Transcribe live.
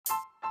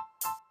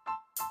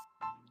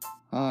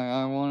Hi,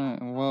 I want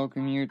to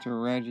welcome you to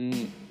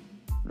Reggie's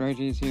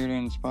Here to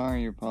Inspire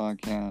You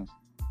podcast.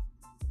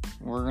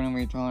 We're going to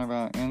be talking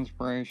about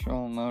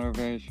inspirational,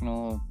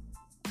 motivational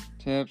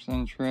tips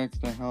and tricks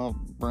to help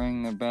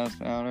bring the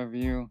best out of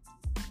you.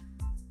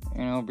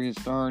 And it'll be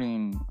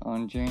starting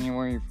on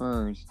January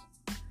 1st.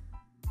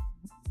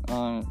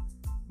 And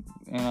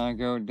I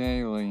go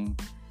daily.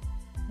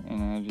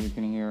 And as you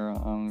can hear,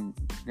 I'm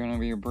going to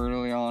be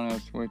brutally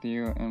honest with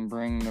you and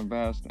bring the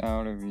best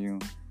out of you.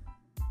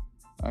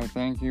 I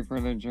thank you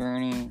for the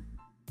journey.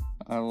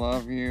 I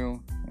love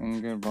you,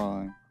 and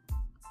goodbye.